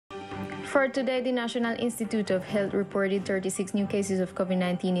For today, the National Institute of Health reported 36 new cases of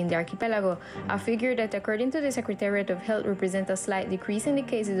COVID-19 in the archipelago, a figure that, according to the Secretariat of Health, represents a slight decrease in the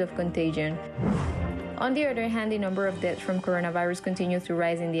cases of contagion. On the other hand, the number of deaths from coronavirus continues to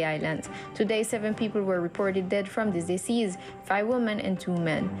rise in the islands. Today, 7 people were reported dead from this disease, 5 women and 2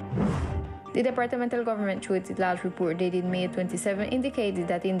 men. The departmental government, through its last report dated May 27, indicated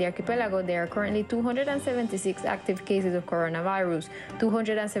that in the archipelago there are currently 276 active cases of coronavirus,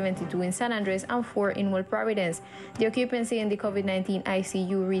 272 in San Andres and 4 in West Providence. The occupancy in the COVID-19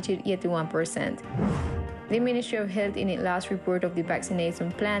 ICU reached 81%. The Ministry of Health, in its last report of the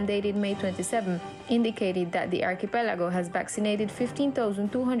vaccination plan dated May 27, indicated that the archipelago has vaccinated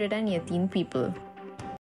 15,218 people.